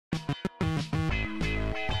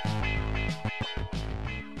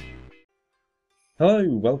Hello,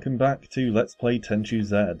 welcome back to Let's Play Tenchu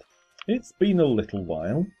Z. It's been a little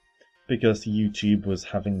while, because YouTube was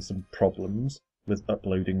having some problems with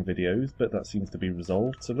uploading videos, but that seems to be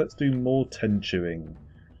resolved, so let's do more Tenchuing.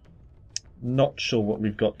 Not sure what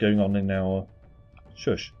we've got going on in our...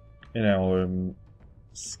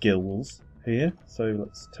 skills here, so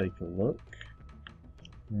let's take a look.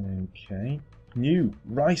 Okay. New,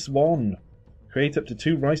 Rice 1. Create up to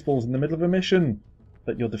 2 rice balls in the middle of a mission.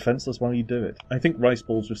 But you're defenseless while you do it. I think rice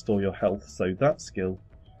balls restore your health, so that skill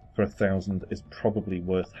for 1,000 is probably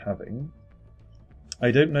worth having. I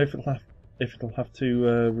don't know if it'll have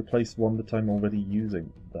to replace one that I'm already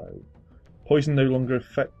using, though. Poison no longer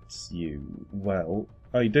affects you. Well,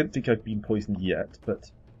 I don't think I've been poisoned yet, but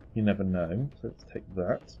you never know. So let's take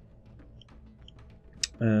that.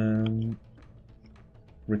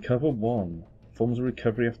 Recover 1. Forms a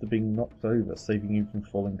recovery after being knocked over, saving you from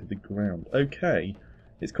falling to the ground. Okay.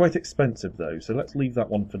 It's quite expensive though, so let's leave that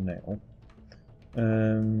one for now.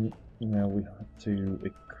 Now we have to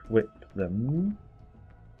equip them.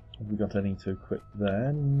 Have we got any to equip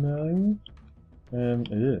there? No.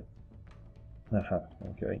 Aha,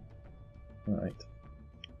 okay. Right.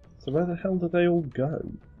 So where the hell do they all go?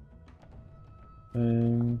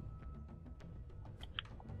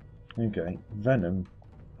 Okay, venom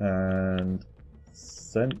and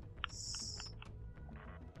sense.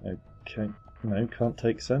 Okay. No, can't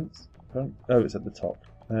take sense. Oh, it's at the top.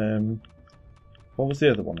 What was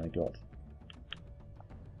the other one I got?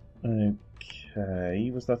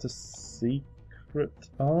 Okay, was that a secret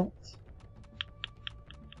art?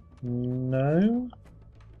 No.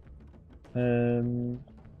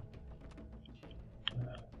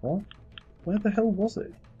 What? Where the hell was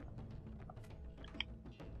it?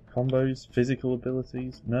 Combos, physical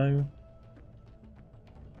abilities? No.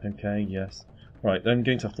 Okay, yes. Right, I'm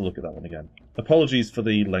going to have to look at that one again. Apologies for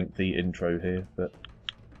the lengthy intro here, but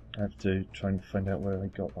I have to try and find out where I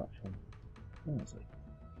got that from. Where was it?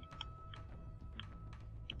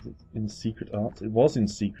 Is it in Secret Arts? It was in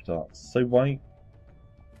Secret Arts, so why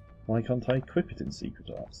can't I equip it in Secret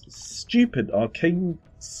Arts? Stupid arcane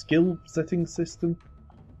skill setting system.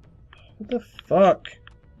 What the fuck?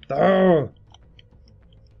 Oh!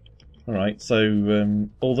 Alright, so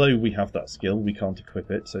although we have that skill, we can't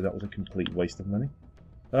equip it, so that was a complete waste of money.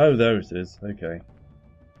 Oh, there it is. Okay.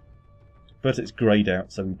 But it's greyed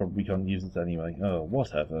out, so we probably can't use it anyway. Oh,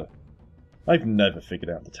 whatever. I've never figured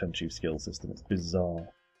out the Tenchu skill system. It's bizarre.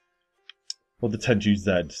 Or the Tenchu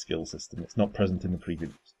Z skill system. It's not present in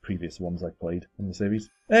the previous ones I've played in the series.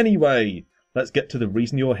 Anyway, let's get to the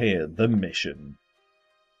reason you're here, the mission.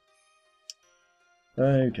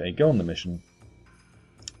 Okay, go on the mission.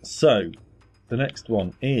 So, the next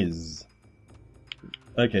one is...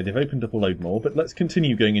 Okay, they've opened up a load more, but let's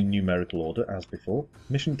continue going in numerical order, as before.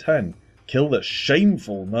 Mission 10. Kill the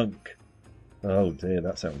shameful monk. Oh dear,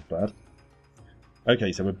 that sounds bad.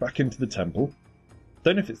 Okay, so we're back into the temple.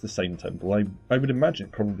 Don't know if it's the same temple. I would imagine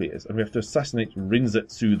it probably is. And we have to assassinate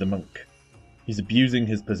Rinzetsu the monk. He's abusing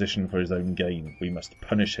his position for his own gain. We must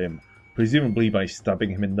punish him, presumably by stabbing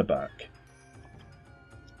him in the back.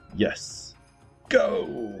 Yes.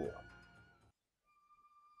 Go!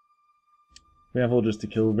 We have orders to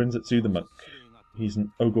kill Rinzetsu the monk. He's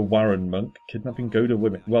an Ogawaran monk, kidnapping Goda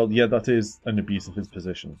women. Well, yeah, that is an abuse of his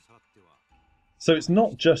position. So it's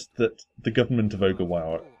not just that the government of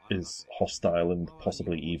Ogawa is hostile and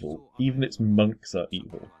possibly evil. Even its monks are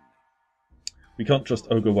evil. We can't trust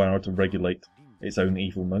Ogawa to regulate its own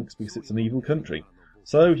evil monks because it's an evil country.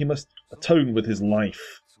 So he must atone with his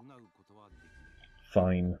life.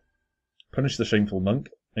 Fine. Punish the shameful monk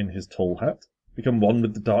in his tall hat. Become one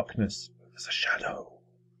with the darkness. As a shadow.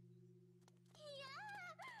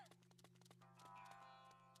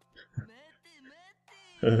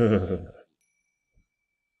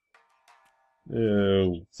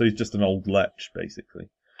 Oh, so he's just an old lech, basically.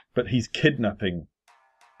 But he's kidnapping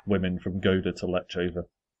women from Goda to lech over.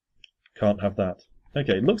 Can't have that.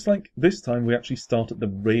 Okay, looks like this time we actually start at the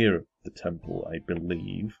rear of the temple, I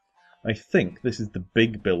believe. I think this is the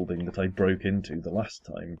big building that I broke into the last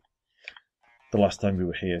time. The last time we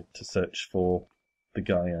were here to search for the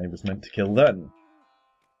guy I was meant to kill then.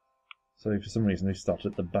 So for some reason we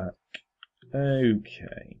started at the back.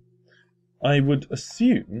 Okay. I would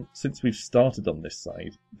assume, since we've started on this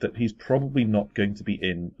side, that he's probably not going to be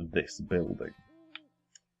in this building.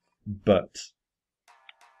 But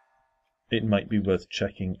it might be worth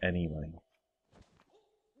checking anyway.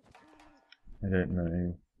 I don't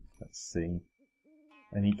know. Let's see.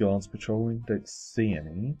 Any guards patrolling? Don't see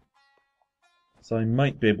any. So I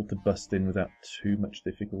might be able to bust in without too much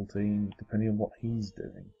difficulty, depending on what he's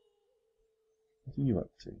doing. What are you up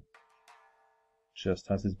to? Just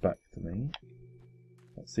has his back to me.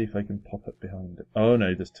 Let's see if I can pop up behind it. Oh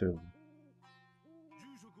no, there's two of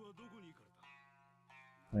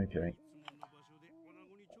them. Okay.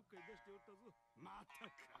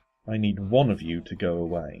 I need one of you to go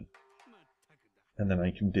away. And then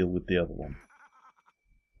I can deal with the other one.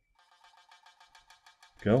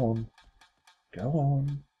 Go on. Go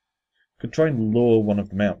on. Could try and lure one of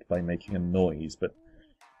them out by making a noise, but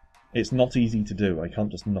it's not easy to do. I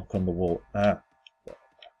can't just knock on the wall. Ah.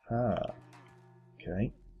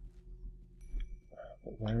 Okay.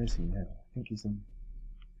 But where is he now? I think he's in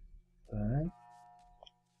there.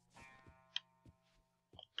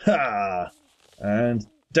 Ha! And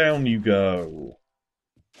down you go.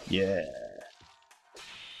 Yeah.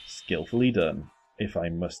 Skillfully done, if I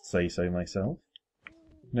must say so myself.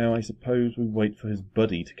 Now I suppose we wait for his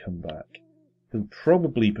buddy to come back. He'll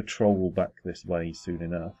probably patrol back this way soon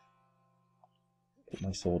enough. Put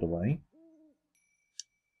my sword away.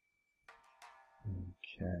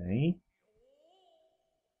 Okay.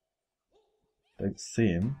 Don't see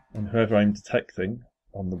him, and whoever I'm detecting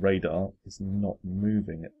on the radar is not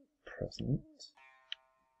moving at present.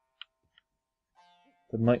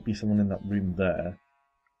 There might be someone in that room there,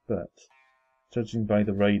 but judging by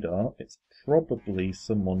the radar, it's probably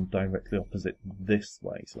someone directly opposite this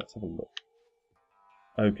way, so let's have a look.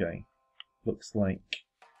 Okay, looks like...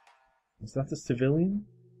 Is that a civilian?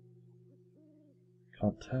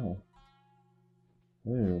 Can't tell.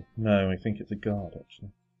 Ooh, no, I think it's a guard,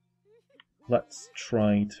 actually. Let's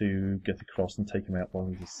try to get across and take him out while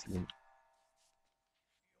he's asleep.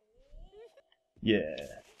 Yeah.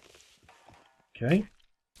 Okay.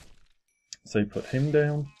 So put him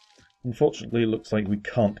down. Unfortunately, it looks like we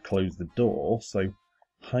can't close the door, so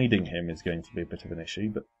hiding him is going to be a bit of an issue,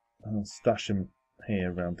 but I'll stash him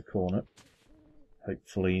here around the corner.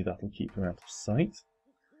 Hopefully that'll keep him out of sight.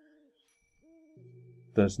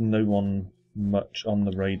 There's no one much on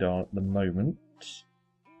the radar at the moment.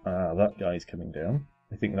 Ah, that guy's coming down.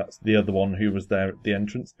 I think that's the other one who was there at the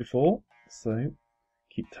entrance before, so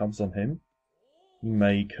keep tabs on him. He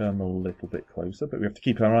may come a little bit closer, but we have to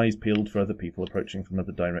keep our eyes peeled for other people approaching from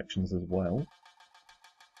other directions as well.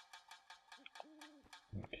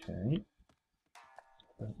 Okay.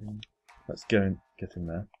 Let's go and get in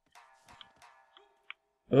there.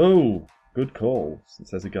 Oh, good call,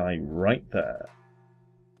 since there's a guy right there.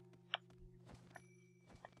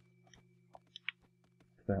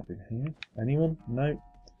 Without being here. Anyone? No?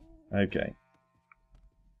 Okay.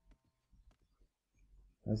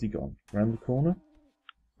 Where's he gone? Round the corner?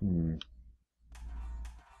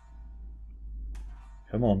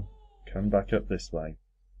 Come on. Come back up this way.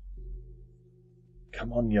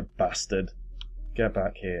 Come on, you bastard. Get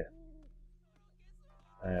back here.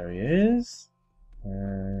 There he is.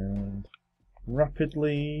 And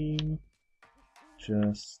rapidly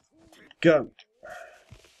just go.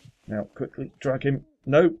 Now, quickly, drag him.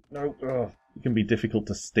 No, no. Oh, it can be difficult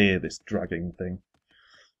to steer this dragging thing.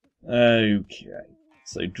 Okay.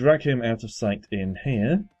 So drag him out of sight in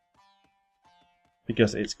here,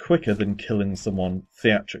 because it's quicker than killing someone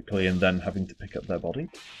theatrically and then having to pick up their body.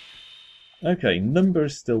 Okay, number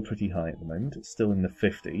is still pretty high at the moment. It's still in the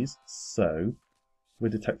 50s, so we're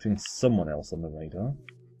detecting someone else on the radar.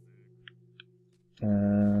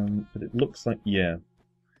 But it looks like, yeah,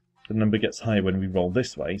 the number gets higher when we roll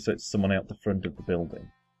this way, so it's someone out the front of the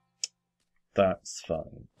building. That's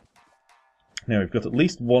fine. Now, we've got at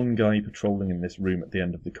least one guy patrolling in this room at the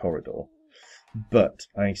end of the corridor. But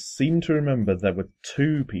I seem to remember there were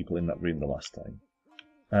two people in that room the last time.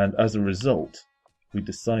 And as a result, we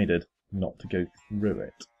decided not to go through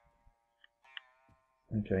it.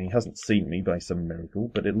 Okay, he hasn't seen me by some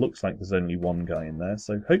miracle, but it looks like there's only one guy in there.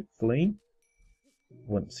 So hopefully,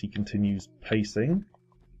 once he continues pacing,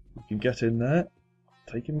 we can get in there,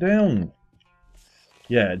 take him down.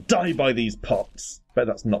 Yeah, die by these pots! Bet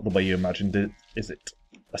that's not the way you imagined it, is it?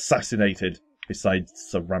 Assassinated, besides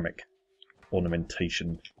ceramic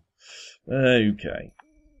ornamentation. Okay.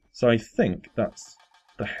 So I think that's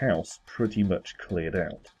the house pretty much cleared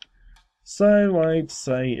out. So I'd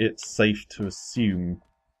say it's safe to assume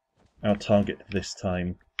our target this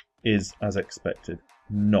time is, as expected,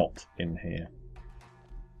 not in here.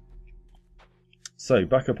 So,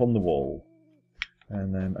 back up on the wall.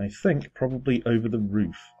 And then I think probably over the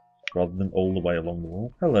roof, rather than all the way along the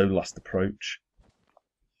wall. Hello, last approach.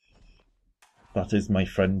 That is my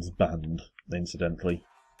friend's band, incidentally.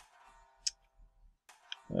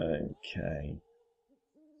 Okay.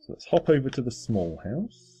 So let's hop over to the small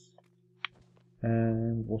house.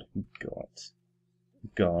 And what have we got?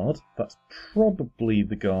 guard. That's probably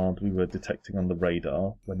the guard we were detecting on the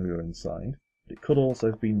radar when we were inside. It could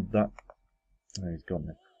also have been that... Oh, he's gone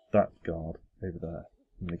now. That guard over there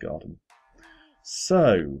in the garden.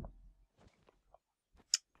 So,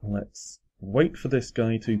 let's wait for this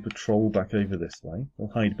guy to patrol back over this way. We'll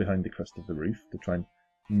hide behind the crest of the roof to try and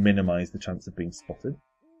minimise the chance of being spotted.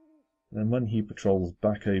 And when he patrols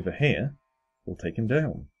back over here, we'll take him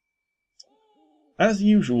down. As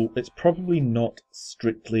usual, it's probably not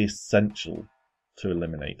strictly essential to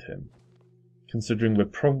eliminate him, considering we're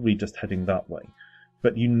probably just heading that way.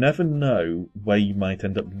 But you never know where you might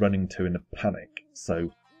end up running to in a panic, so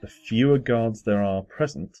the fewer guards there are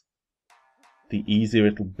present, the easier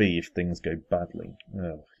it'll be if things go badly.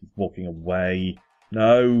 Oh, he's walking away.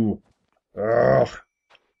 No! Ugh!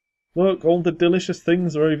 Look, all the delicious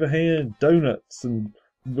things are over here. Donuts and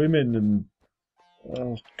women and...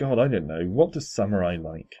 Oh, God, I don't know. What does samurai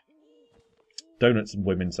like? Donuts and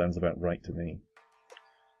women sounds about right to me.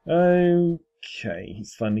 Okay,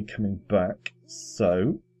 he's finally coming back.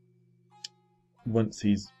 So, once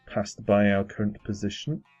he's passed by our current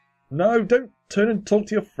position... No, don't turn and talk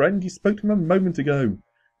to your friend. You spoke to him a moment ago.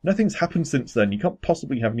 Nothing's happened since then. You can't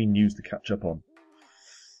possibly have any news to catch up on.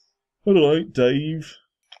 Alright, Dave.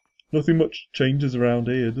 Nothing much changes around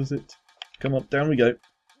here, does it? Come on, down we go.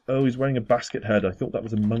 Oh, he's wearing a basket head. I thought that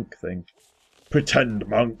was a monk thing. Pretend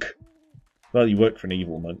monk! Well, you work for an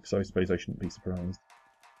evil monk, so I suppose I shouldn't be surprised.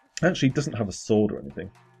 Actually, he doesn't have a sword or anything.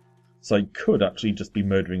 So I could actually just be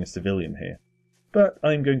murdering a civilian here. But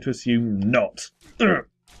I'm going to assume not. Okay.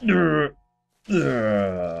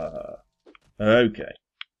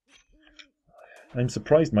 I'm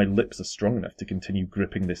surprised my lips are strong enough to continue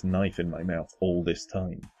gripping this knife in my mouth all this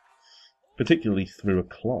time. Particularly through a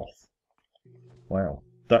cloth. Wow,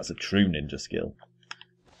 that's a true ninja skill.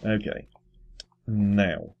 Okay.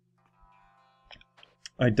 Now,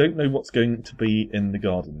 I don't know what's going to be in the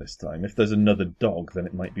garden this time. If there's another dog, then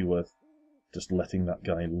it might be worth just letting that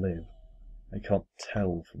guy live. I can't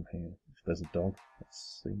tell from here if there's a dog.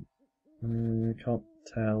 Let's see. Can't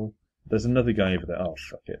tell. There's another guy over there. Oh,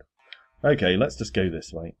 fuck it. Okay, let's just go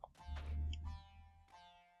this way.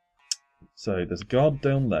 So, there's a guard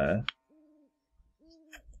down there.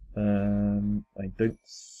 I don't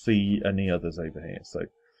see any others over here, so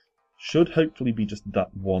should hopefully be just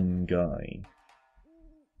that one guy.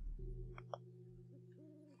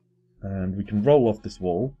 And we can roll off this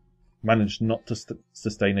wall. Managed not to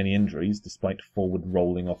sustain any injuries, despite forward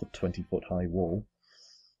rolling off a 20-foot high wall.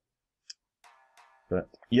 But,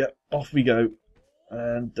 yep, off we go.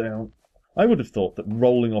 And down. I would have thought that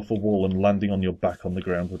rolling off a wall and landing on your back on the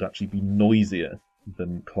ground would actually be noisier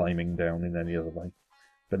than climbing down in any other way.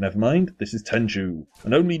 But never mind, this is Tenchu,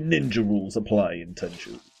 and only ninja rules apply in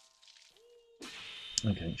Tenchu.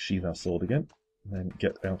 Okay, sheathe our sword again, then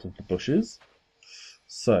get out of the bushes.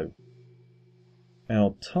 So,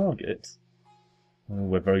 our target... Oh,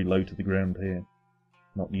 we're very low to the ground here.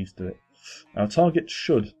 Not used to it. Our target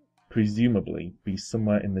should, presumably, be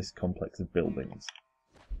somewhere in this complex of buildings.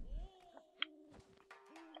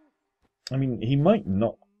 I mean, he might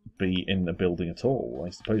not be in a building at all.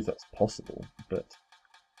 I suppose that's possible, but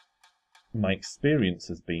my experience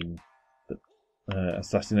has been that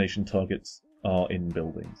assassination targets are in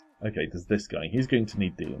buildings. Okay, there's this guy. He's going to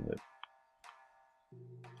need dealing with.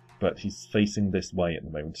 But he's facing this way at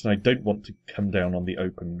the moment, and I don't want to come down on the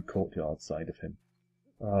open courtyard side of him.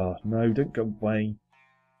 Ah, no, don't go away.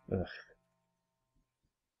 Ugh.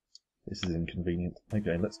 This is inconvenient.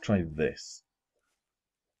 Okay, let's try this.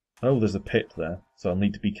 Oh, there's a pit there, so I'll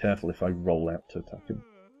need to be careful if I roll out to attack him.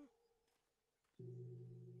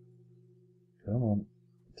 Come on.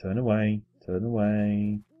 Turn away. Turn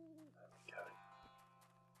away.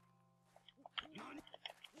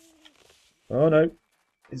 Oh no.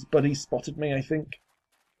 His buddy spotted me, I think.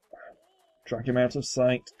 Drag him out of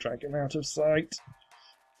sight. Drag him out of sight.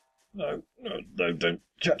 No, no, no, don't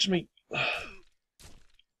catch me.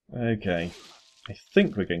 Okay. I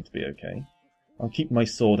think we're going to be okay. I'll keep my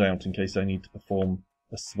sword out in case I need to perform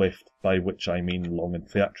a swift, by which I mean long and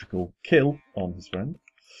theatrical, kill on his friend.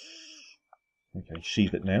 Okay,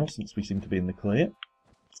 sheath it now, since we seem to be in the clear.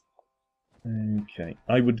 Okay,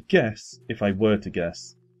 I would guess, if I were to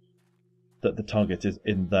guess, that the target is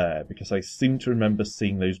in there, because I seem to remember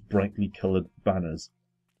seeing those brightly coloured banners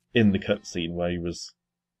in the cutscene where he was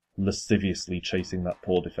lasciviously chasing that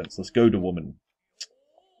poor defenceless Goda woman.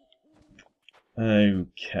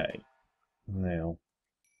 Okay. Now,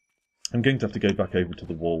 I'm going to have to go back over to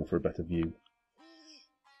the wall for a better view.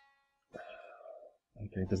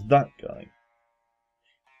 Okay, there's that guy.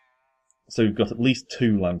 So we've got at least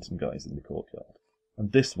two lantern guys in the courtyard.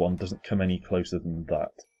 And this one doesn't come any closer than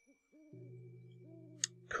that.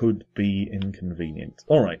 Could be inconvenient.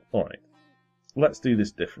 Alright, alright. Let's do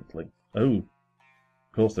this differently. Oh,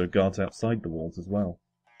 of course there are guards outside the walls as well.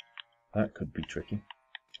 That could be tricky.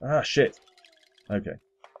 Ah, shit! Okay.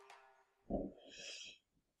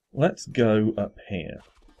 Let's go up here.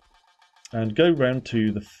 And go round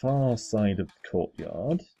to the far side of the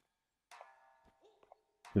courtyard.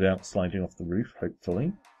 Without sliding off the roof,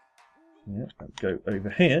 hopefully. Yeah, and go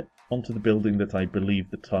over here, onto the building that I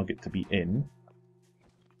believe the target to be in.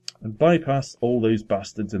 And bypass all those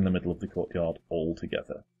bastards in the middle of the courtyard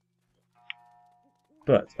altogether.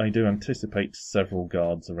 But I do anticipate several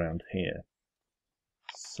guards around here.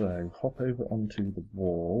 So, hop over onto the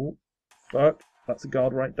wall. Fuck, that's a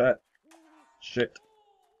guard right there. Shit.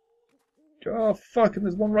 Oh, fuck, and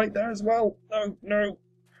there's one right there as well. No, no.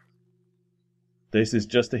 This is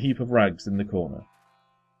just a heap of rags in the corner.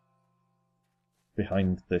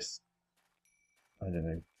 Behind this, I don't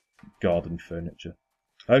know, garden furniture.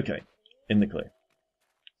 Okay, in the clear.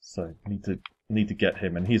 So, need to get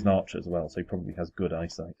him, and he's an archer as well, so he probably has good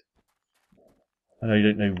eyesight. And I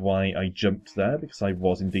don't know why I jumped there, because I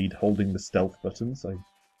was indeed holding the stealth button, so I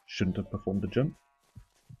shouldn't have performed the jump.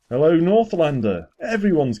 Hello, Northlander!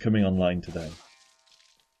 Everyone's coming online today.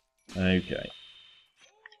 Okay.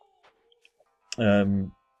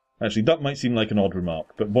 Actually, that might seem like an odd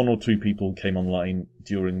remark, but 1 or 2 people came online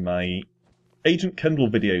during my Agent Kendall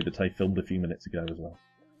video that I filmed a few minutes ago as well.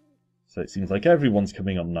 So it seems like everyone's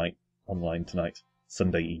coming online tonight,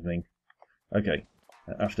 Sunday evening. Okay,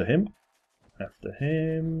 after him. After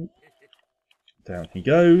him. Down he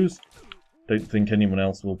goes. Don't think anyone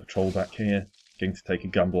else will patrol back here. Going to take a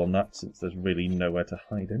gamble on that since there's really nowhere to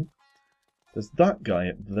hide him. There's that guy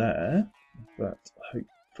up there, but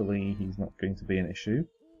hopefully he's not going to be an issue.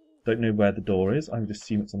 Don't know where the door is. I would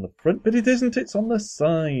assume it's on the front, but it isn't. It's on the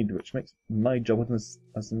side, which makes my job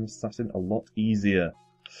as an assassin a lot easier.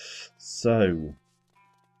 So,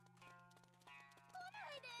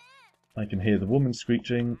 I can hear the woman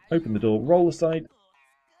screeching. Open the door, roll aside.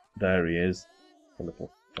 There he is. The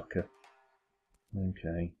little fucker.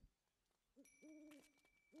 Okay.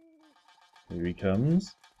 Here he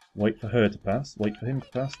comes. Wait for her to pass. Wait for him to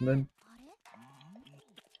pass, and then...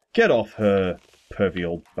 Get off her, pervy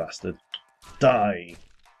old bastard. Die!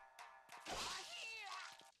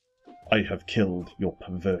 I have killed your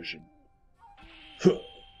perversion.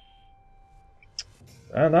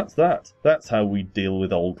 And that's that. That's how we deal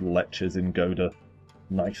with old lechers in Goda.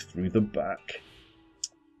 Knife through the back.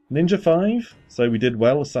 Ninja 5. So we did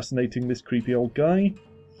well assassinating this creepy old guy.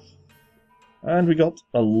 And we got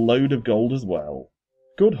a load of gold as well.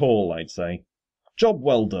 Good haul, I'd say. Job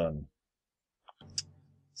well done.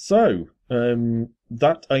 So,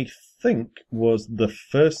 that I think was the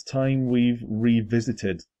first time we've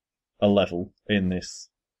revisited a level in this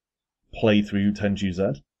playthrough Tenchu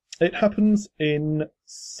Z. It happens in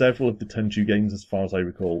several of the Tenchu games as far as I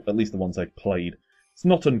recall, at least the ones I've played. It's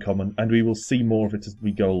not uncommon, and we will see more of it as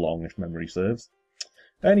we go along, if memory serves.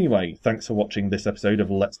 Anyway, thanks for watching this episode of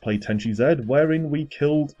Let's Play Tenchu Z, wherein we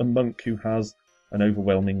killed a monk who has an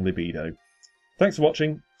overwhelming libido. Thanks for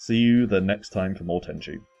watching, see you the next time for more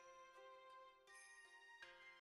Tenchu.